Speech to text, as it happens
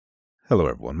Hello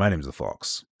everyone, my name is the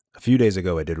Phawx. A few days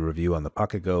ago I did a review on the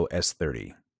PocketGo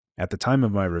S30. At the time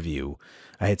of my review,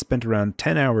 I had spent around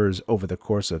 10 hours over the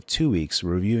course of 2 weeks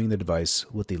reviewing the device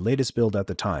with the latest build at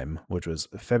the time, which was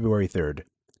February 3rd,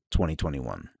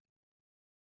 2021.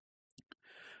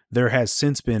 There has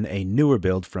since been a newer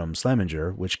build from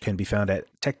Slaminger, which can be found at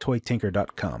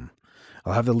techtoytinker.com.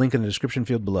 I'll have the link in the description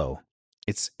field below.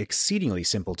 It's exceedingly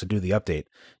simple to do the update.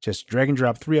 Just drag and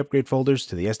drop 3 upgrade folders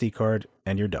to the SD card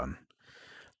and you're done.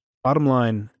 Bottom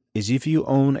line is if you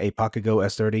own a PocketGo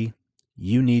S30,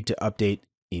 you need to update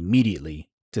immediately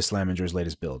to Slaminger's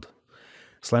latest build.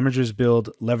 Slaminger's build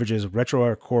leverages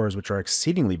RetroArch cores which are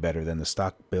exceedingly better than the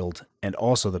stock build and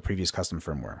also the previous custom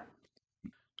firmware.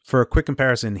 For a quick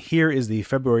comparison, here is the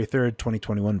February 3rd,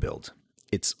 2021 build.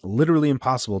 It's literally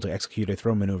impossible to execute a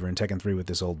throw maneuver in Tekken 3 with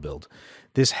this old build.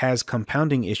 This has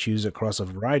compounding issues across a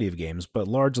variety of games, but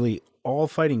largely all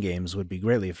fighting games would be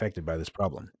greatly affected by this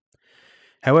problem.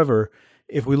 However,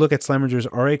 if we look at Slaminger's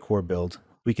RA core build,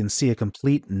 we can see a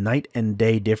complete night and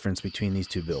day difference between these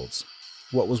two builds.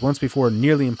 What was once before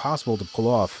nearly impossible to pull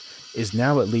off is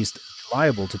now at least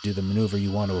reliable to do the maneuver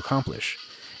you want to accomplish,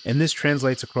 and this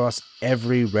translates across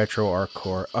every RetroArch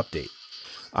core update.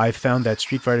 I've found that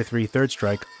Street Fighter III Third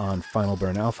Strike on Final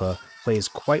Burn Alpha plays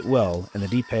quite well, and the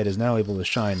D-pad is now able to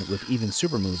shine with even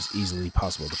super moves easily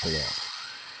possible to pull off.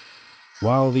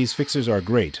 While these fixes are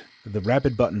great, the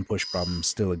rapid button push problem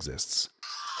still exists,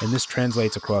 and this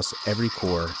translates across every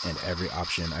core and every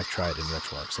option I've tried in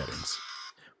RetroArch settings.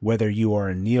 Whether you are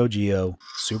in Neo Geo,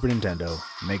 Super Nintendo,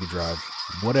 Mega Drive,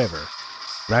 whatever,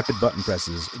 rapid button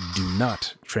presses do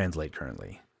not translate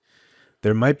currently.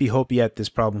 There might be hope yet this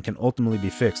problem can ultimately be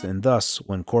fixed, and thus,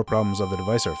 when core problems of the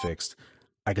device are fixed,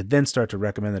 I could then start to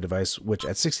recommend the device, which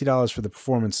at $60 for the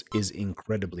performance is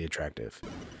incredibly attractive.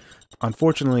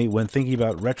 Unfortunately, when thinking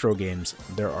about retro games,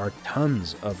 there are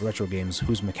tons of retro games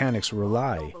whose mechanics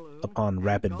rely upon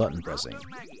rapid button pressing.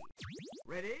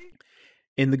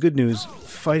 In the good news,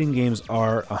 fighting games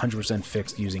are 100%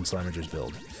 fixed using Slaminger's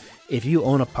build. If you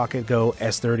own a PocketGo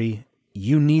S30,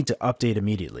 you need to update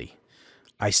immediately.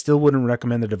 I still wouldn't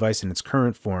recommend the device in its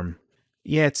current form.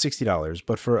 Yeah, it's $60,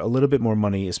 but for a little bit more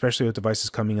money, especially with devices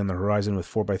coming on the horizon with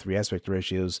 4:3 aspect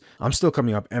ratios, I'm still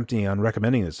coming up empty on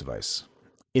recommending this device.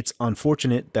 It's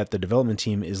unfortunate that the development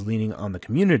team is leaning on the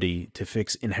community to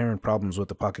fix inherent problems with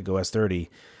the PocketGo S30,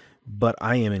 but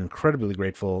I am incredibly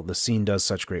grateful the scene does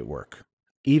such great work,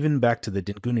 even back to the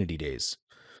Dingunity days.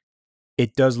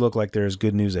 It does look like there is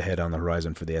good news ahead on the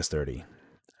horizon for the S30.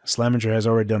 Slaminger has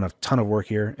already done a ton of work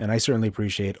here, and I certainly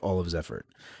appreciate all of his effort.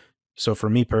 So for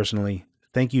me personally,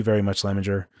 thank you very much,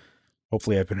 Slaminger.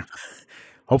 Hopefully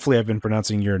I've been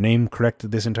pronouncing your name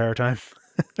correct this entire time.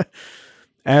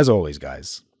 As always,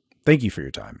 guys, thank you for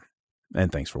your time,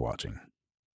 and thanks for watching.